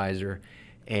early riser,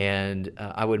 and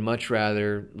I would much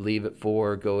rather leave at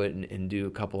 4, go and do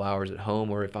a couple hours at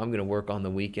home, or if I'm going to work on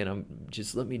the weekend,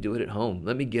 just let me do it at home.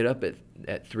 Let me get up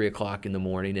at 3 o'clock in the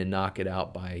morning and knock it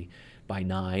out by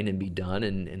 9 and be done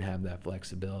and have that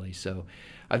flexibility. So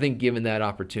I think given that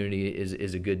opportunity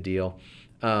is a good deal.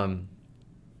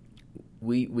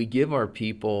 We give our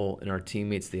people and our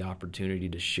teammates the opportunity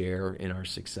to share in our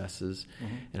successes.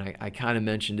 Mm-hmm. And I kind of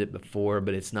mentioned it before,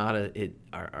 but it's not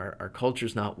our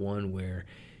culture's not one where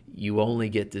you only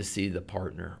get to see the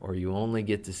partner or you only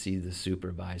get to see the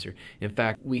supervisor. In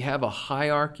fact, we have a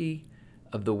hierarchy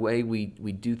of the way we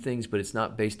do things, but it's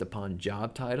not based upon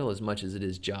job title as much as it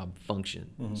is job function.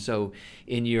 Mm-hmm. So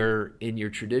in your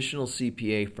traditional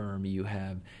CPA firm, you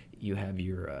have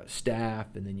your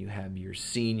staff, and then you have your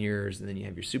seniors, and then you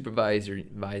have your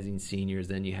supervising seniors,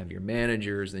 then you have your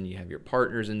managers, then you have your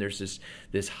partners, and there's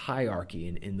this hierarchy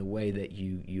in the way that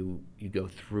you go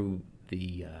through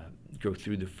the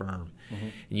firm. Mm-hmm.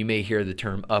 And you may hear the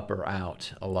term up or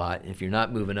out a lot. If you're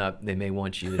not moving up, they may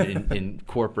want you in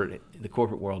the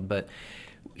corporate world. But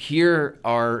here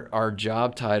our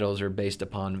job titles are based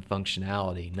upon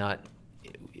functionality, not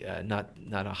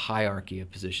a hierarchy of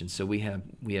positions. So we have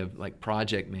like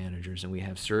project managers, and we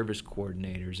have service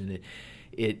coordinators, and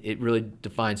it really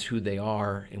defines who they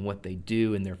are and what they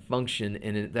do and their function,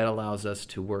 and that allows us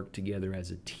to work together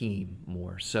as a team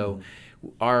more. So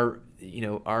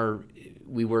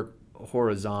we work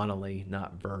horizontally,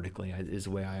 not vertically, is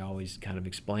the way I always kind of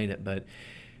explain it. But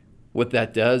what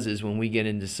that does is when we get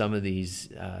into some of these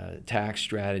tax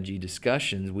strategy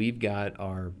discussions, we've got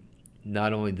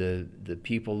not only the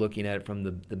people looking at it from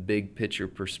the big picture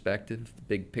perspective,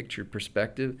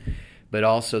 but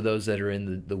also those that are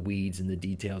in the weeds and the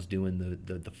details, doing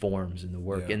the forms and the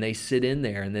work. And they sit in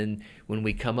there, and then when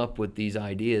we come up with these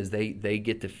ideas, they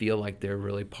get to feel like they're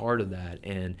really part of that,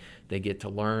 and they get to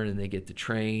learn and they get to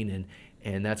train,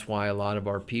 and that's why a lot of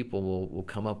our people will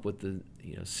come up with the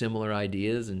similar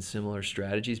ideas and similar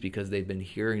strategies, because they've been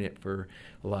hearing it for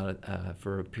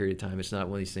for a period of time. It's not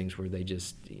one of these things where they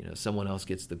just someone else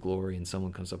gets the glory and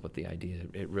someone comes up with the idea.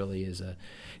 It really is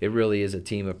a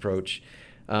team approach.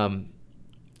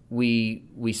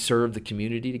 We serve the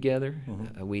community together.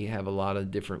 We have a lot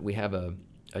of different. We have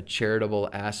a charitable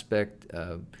aspect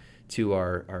to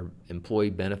our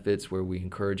employee benefits, where we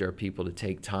encourage our people to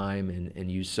take time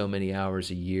and use so many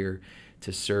hours a year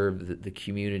to serve the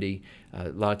community. A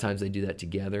lot of times they do that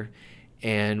together.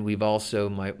 And we've also,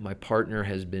 my partner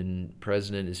is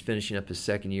finishing up his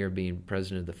second year of being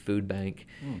president of the food bank.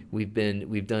 We've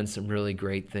done some really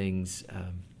great things,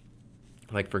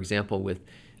 like for example with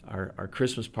our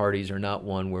Christmas parties are not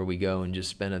one where we go and just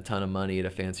spend a ton of money at a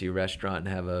fancy restaurant and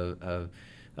have a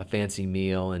fancy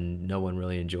meal and no one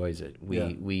really enjoys it.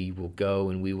 We will go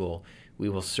and we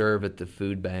will serve at the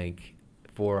food bank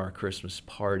for our Christmas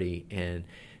party, and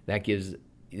that gives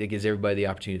everybody the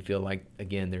opportunity to feel like,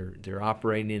 again, they're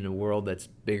operating in a world that's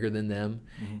bigger than them,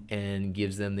 and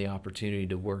gives them the opportunity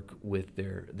to work with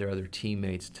their other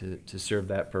teammates to serve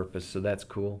that purpose. So that's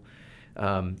cool.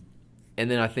 And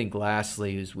then I think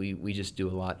lastly is we just do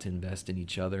a lot to invest in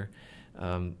each other.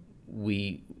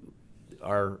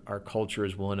 Our culture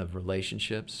is one of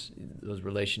relationships. Those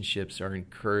relationships are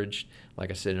encouraged.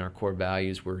 Like I said, in our core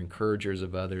values, we're encouragers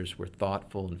of others. We're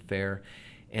thoughtful and fair,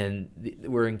 and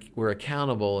we're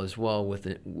accountable as well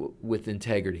with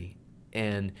integrity.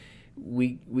 And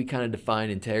we kind of define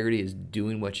integrity as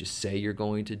doing what you say you're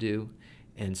going to do.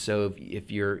 And so if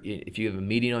you have a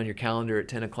meeting on your calendar at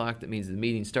 10 o'clock, that means the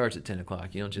meeting starts at 10 o'clock.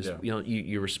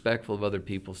 You're respectful of other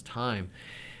people's time.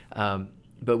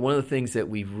 But one of the things that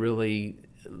we've really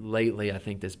lately, I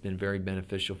think that's been very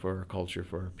beneficial for our culture,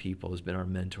 for our people, has been our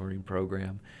mentoring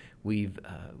program. We've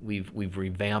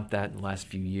revamped that in the last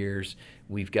few years.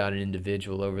 We've got an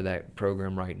individual over that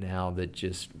program right now that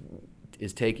just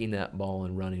is taking that ball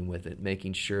and running with it,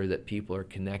 making sure that people are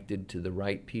connected to the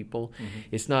right people.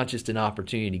 It's not just an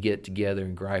opportunity to get together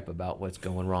and gripe about what's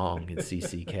going wrong in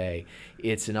CCK.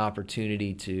 It's an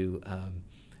opportunity to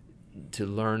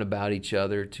learn about each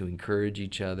other, to encourage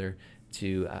each other.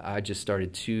 I just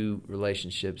started 2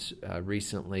 relationships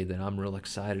recently that I'm real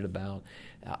excited about.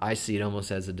 I see it almost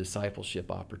as a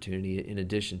discipleship opportunity in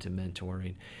addition to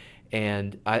mentoring.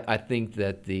 And I think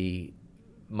that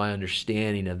my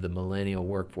understanding of the millennial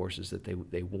workforce is that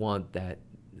they want that,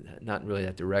 not really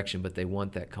that direction, but they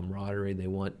want that camaraderie. They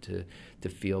want to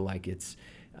feel like it's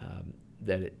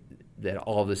that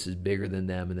all this is bigger than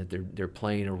them, and that they're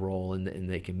playing a role, and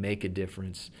they can make a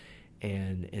difference.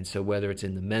 And so whether it's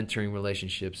in the mentoring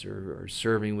relationships or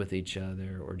serving with each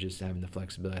other or just having the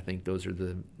flexibility, I think those are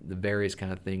the various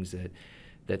kind of things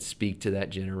that speak to that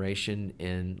generation.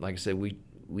 And like I said, we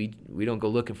don't go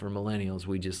looking for millennials.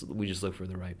 We just look for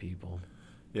the right people.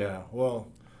 Yeah,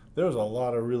 well, there's a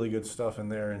lot of really good stuff in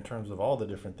there in terms of all the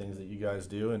different things that you guys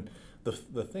do. And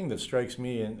the thing that strikes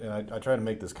me, and I try to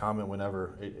make this comment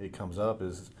whenever it comes up,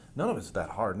 is none of it's that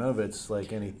hard. None of it's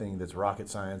like anything that's rocket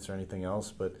science or anything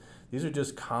else, but these are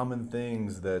just common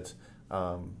things that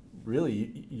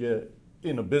really,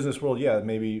 in a business world,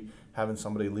 maybe having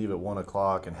somebody leave at 1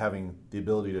 o'clock and having the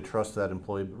ability to trust that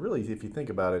employee. But really, if you think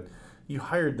about it, you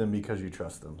hired them because you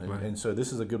trust them. Right. And so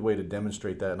this is a good way to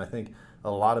demonstrate that. And I think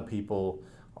a lot of people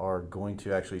are going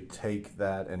to actually take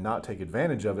that and not take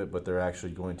advantage of it, but they're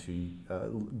actually going to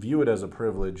view it as a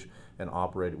privilege and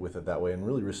operate with it that way and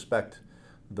really respect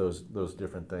those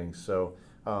different things. So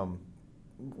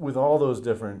with all those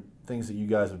different things that you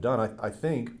guys have done, I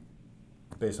think,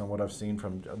 based on what I've seen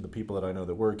from the people that I know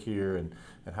that work here and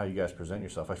how you guys present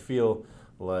yourself, I feel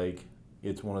like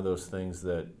it's one of those things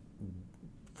that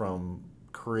from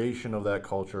creation of that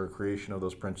culture, creation of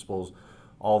those principles,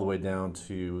 all the way down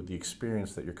to the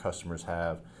experience that your customers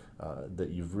have, that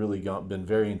you've really been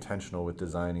very intentional with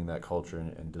designing that culture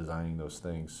and designing those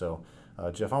things. So,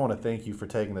 Jeff, I want to thank you for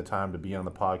taking the time to be on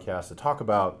the podcast to talk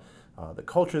about the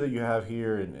culture that you have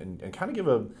here and kind of give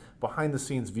a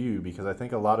behind-the-scenes view, because I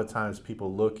think a lot of times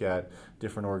people look at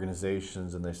different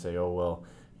organizations and they say, oh, well,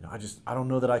 I don't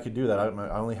know that I could do that.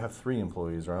 I only have 3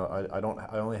 employees, or I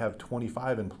only have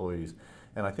 25 employees.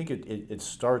 And I think it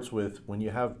starts with when you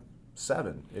have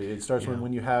 7. It starts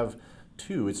when you have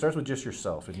 2. It starts with just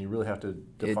yourself, and you really have to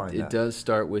define that. It does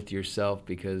start with yourself,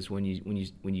 because when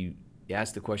you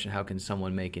ask the question, how can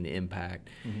someone make an impact?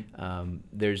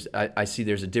 I see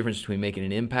there's a difference between making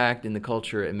an impact in the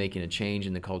culture and making a change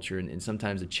in the culture, and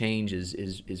sometimes a change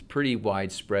is pretty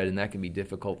widespread, and that can be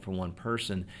difficult for one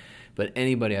person. But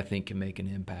anybody, I think, can make an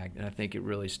impact, and I think it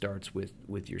really starts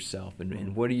with yourself.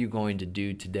 And what are you going to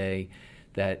do today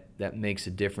that makes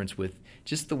a difference with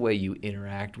just the way you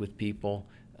interact with people,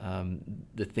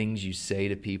 the things you say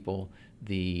to people,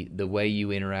 the way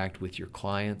you interact with your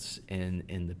clients and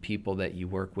the people that you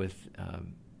work with,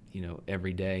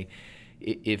 every day.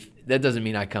 If that doesn't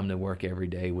mean I come to work every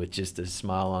day with just a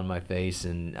smile on my face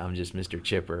and I'm just Mr.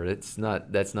 Chipper. That's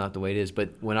not the way it is.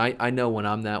 But when I know when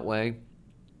I'm that way,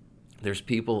 there's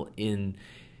people in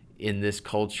this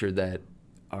culture that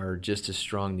are just as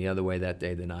strong the other way that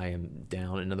day than I am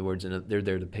down. In other words, they're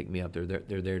there to pick me up. They're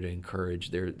there to encourage.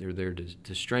 They're there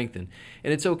to strengthen,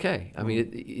 and it's okay. I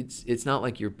mean, it's not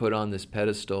like you're put on this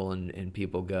pedestal and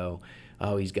people go,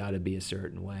 oh, he's got to be a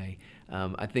certain way.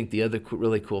 I think the other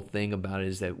really cool thing about it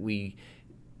is that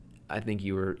I think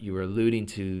you were alluding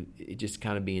to it just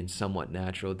kind of being somewhat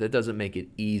natural. That doesn't make it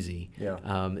easy.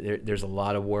 Yeah. There's a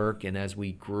lot of work, and as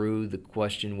we grew, the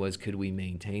question was, could we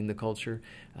maintain the culture?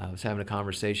 I was having a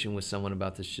conversation with someone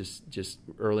about this just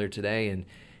earlier today, and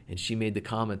she made the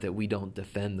comment that we don't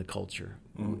defend the culture.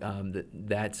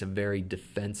 That's a very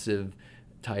defensive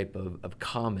type of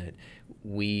comment.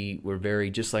 We're very,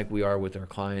 just like we are with our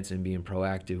clients and being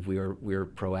proactive, we're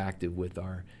proactive with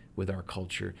our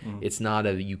culture. It's not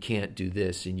a you can't do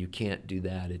this and you can't do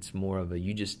that. It's more of a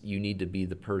you need to be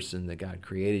the person that God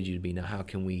created you to be. Now how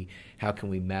can we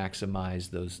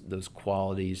maximize those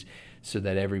qualities so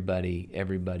that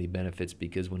everybody benefits?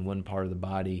 Because when one part of the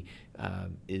body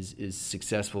is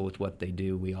successful with what they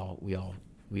do, we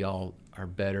all are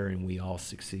better and we all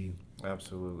succeed.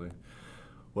 Absolutely.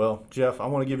 Well, Jeff, I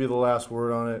want to give you the last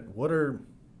word on it. What are,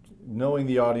 knowing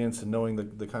the audience and knowing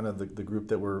the kind of the group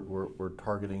that we're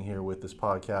targeting here with this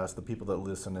podcast, the people that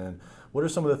listen in, what are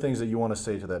some of the things that you want to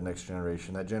say to that next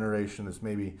generation? That generation that's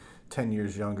maybe 10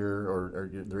 years younger,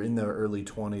 or they're in their early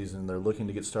 20s and they're looking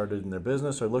to get started in their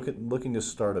business or looking to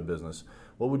start a business.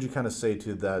 What would you kind of say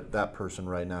to that person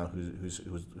right now who's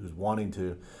wanting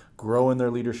to grow in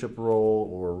their leadership role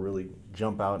or really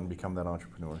jump out and become that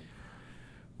entrepreneur?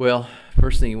 Well,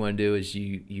 first thing you want to do is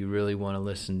you really want to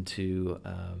listen to.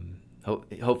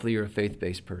 Hopefully, you're a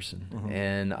faith-based person,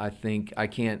 and I think I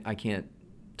can't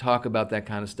talk about that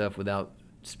kind of stuff without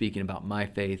speaking about my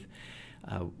faith.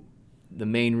 The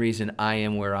main reason I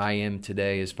am where I am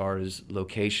today, as far as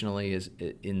locationally, is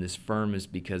in this firm, is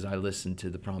because I listened to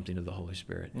the prompting of the Holy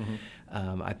Spirit.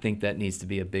 I think that needs to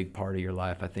be a big part of your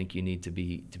life. I think you need to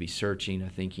be searching. I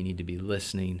think you need to be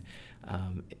listening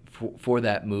for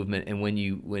that movement. And when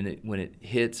it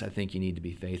hits, I think you need to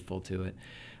be faithful to it.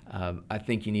 I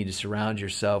think you need to surround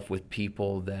yourself with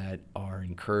people that are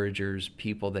encouragers,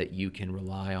 people that you can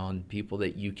rely on, people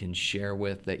that you can share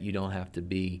with, that you don't have to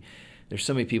be. There's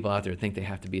so many people out there that think they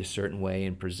have to be a certain way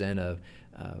and present a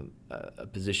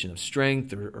position of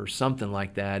strength or something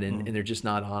like that, and they're just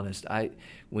not honest.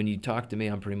 When you talk to me,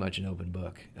 I'm pretty much an open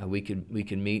book. We can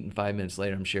meet, and 5 minutes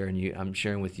later, I'm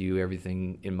sharing with you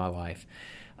everything in my life.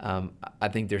 I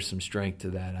think there's some strength to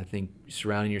that. I think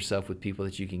surrounding yourself with people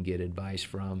that you can get advice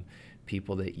from,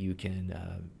 people that you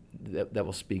can that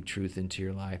will speak truth into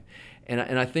your life,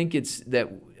 and I think it's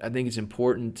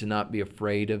important to not be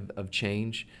afraid of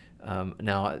change.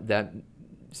 Now that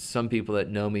some people that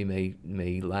know me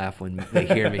may laugh when they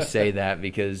hear me say that,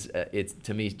 because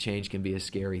to me change can be a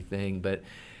scary thing. But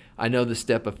I know the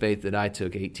step of faith that I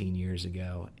took 18 years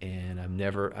ago, and I've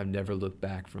never looked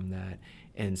back from that.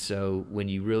 And so when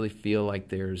you really feel like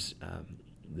there's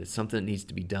something that needs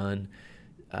to be done,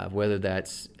 whether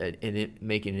that's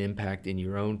making an impact in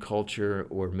your own culture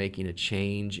or making a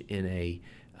change in a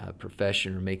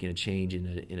profession or making a change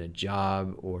in a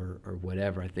job or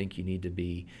whatever, I think you need to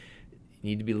be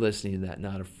listening to that,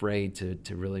 not afraid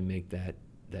to really make that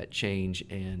change.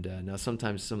 And now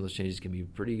sometimes some of those changes can be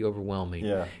pretty overwhelming.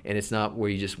 Yeah. And it's not where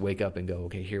you just wake up and go,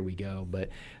 okay, here we go. But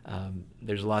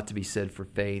there's a lot to be said for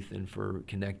faith and for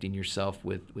connecting yourself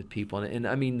with people. And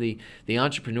I mean, the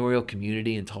entrepreneurial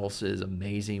community in Tulsa is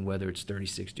amazing, whether it's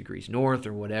 36 degrees north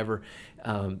or whatever.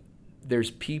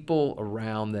 There's people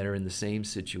around that are in the same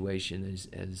situation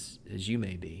as you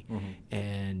may be.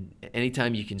 And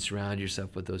anytime you can surround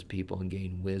yourself with those people and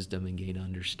gain wisdom and gain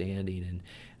understanding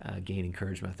and gain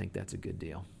encouragement, I think that's a good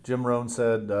deal. Jim Rohn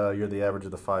said you're the average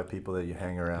of the 5 people that you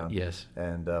hang around. Yes.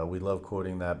 And we love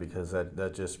quoting that, because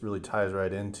that just really ties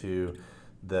right into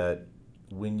that.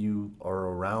 When you are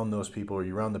around those people, or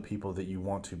you're around the people that you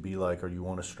want to be like or you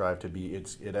want to strive to be,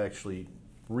 it actually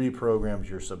reprograms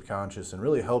your subconscious and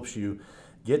really helps you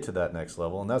get to that next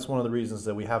level. And that's one of the reasons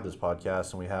that we have this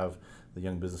podcast and we have the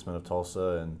Young Businessmen of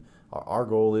Tulsa. And our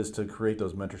goal is to create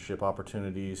those mentorship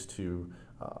opportunities to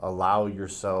allow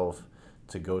yourself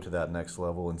to go to that next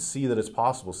level and see that it's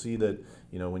possible. See that,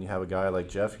 when you have a guy like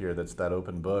Jeff here that's that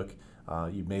open book,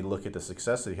 you may look at the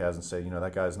success that he has and say,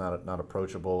 that guy's not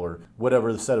approachable, or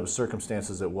whatever the set of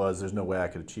circumstances it was, there's no way I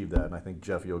could achieve that. And I think,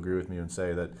 Jeff, you'll agree with me and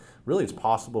say that really it's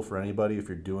possible for anybody if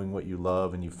you're doing what you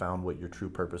love and you found what your true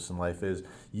purpose in life is,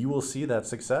 you will see that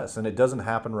success. And it doesn't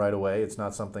happen right away. It's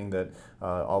not something that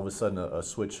all of a sudden a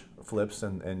switch flips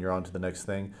and you're on to the next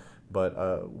thing.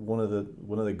 But one of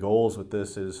the goals with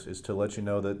this is to let you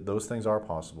know that those things are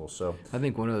possible. So I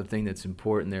think one other thing that's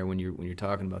important there when you're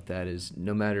talking about that is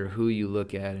no matter who you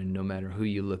look at and no matter who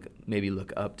you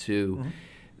look up to, mm-hmm.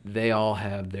 they all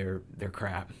have their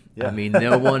crap. Yeah. I mean,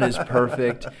 no one is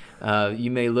perfect. You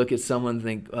may look at someone and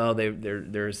think, oh,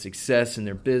 they're a success in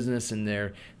their business and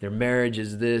their marriage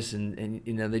is this, and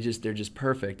they're just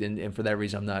perfect. And for that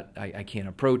reason, I can't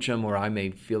approach them, or I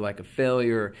may feel like a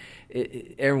failure.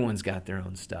 Everyone's got their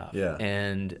own stuff, yeah.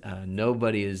 And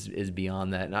nobody is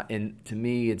beyond that. And to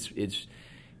me,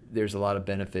 there's a lot of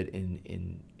benefit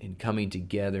in coming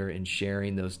together and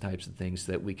sharing those types of things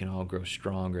so that we can all grow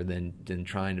stronger than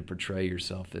trying to portray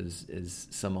yourself as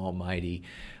some almighty,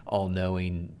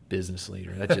 all-knowing business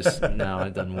leader. That just, no,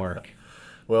 it doesn't work.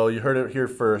 Well, you heard it here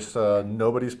first.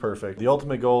 Nobody's perfect. The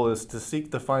ultimate goal is to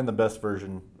seek to find the best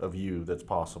version of you that's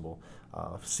possible.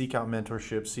 Seek out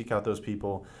mentorship, seek out those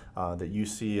people that you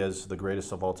see as the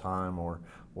greatest of all time, or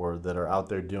that are out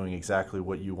there doing exactly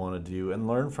what you want to do, and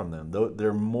learn from them.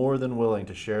 They're more than willing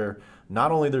to share not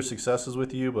only their successes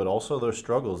with you, but also their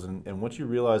struggles. And once you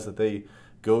realize that they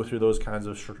go through those kinds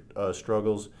of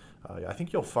struggles, I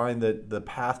think you'll find that the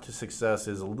path to success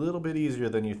is a little bit easier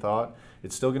than you thought.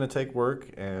 It's still going to take work,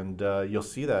 and you'll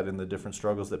see that in the different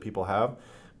struggles that people have.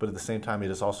 But at the same time,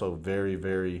 it is also very,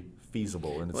 very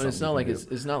feasible. And it's not like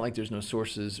there's no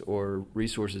sources or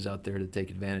resources out there to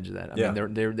take advantage of that. I yeah.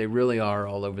 mean, they really are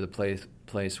all over the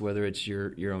place. Whether it's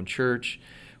your own church,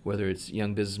 whether it's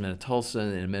Young Businessmen of Tulsa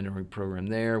and a mentoring program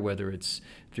there, whether it's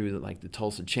through the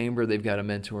Tulsa Chamber, they've got a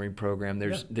mentoring program.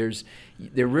 There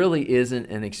really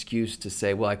isn't an excuse to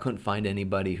say, well, I couldn't find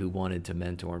anybody who wanted to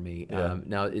mentor me. Yeah.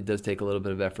 Now it does take a little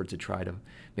bit of effort to try to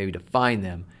maybe to find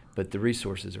them, but the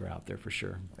resources are out there for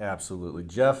sure. Absolutely.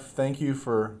 Jeff, thank you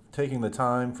for taking the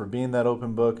time, for being that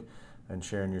open book and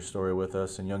sharing your story with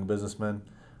us. And Young Businessmen,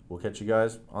 we'll catch you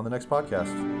guys on the next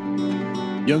podcast.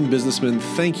 Young businessmen,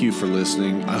 thank you for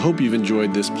listening. I hope you've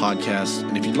enjoyed this podcast.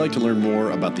 And if you'd like to learn more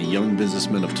about the Young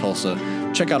Businessmen of Tulsa,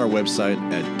 check out our website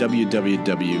at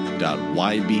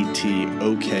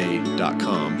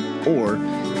www.ybtok.com or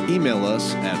email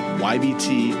us at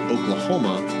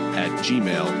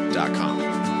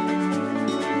ybtoklahoma@gmail.com.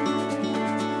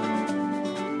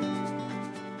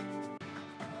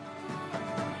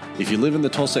 If you live in the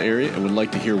Tulsa area and would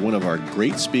like to hear one of our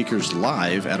great speakers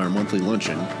live at our monthly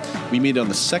luncheon, we meet on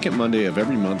the second Monday of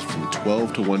every month from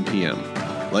 12 to 1 p.m.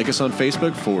 Like us on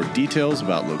Facebook for details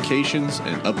about locations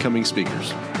and upcoming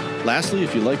speakers. Lastly,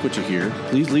 if you like what you hear,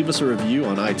 please leave us a review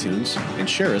on iTunes and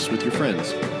share us with your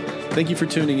friends. Thank you for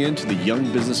tuning in to the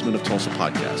Young Businessmen of Tulsa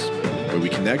podcast, where we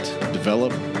connect,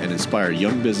 develop, and inspire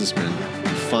young businessmen to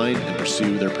find and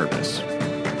pursue their purpose.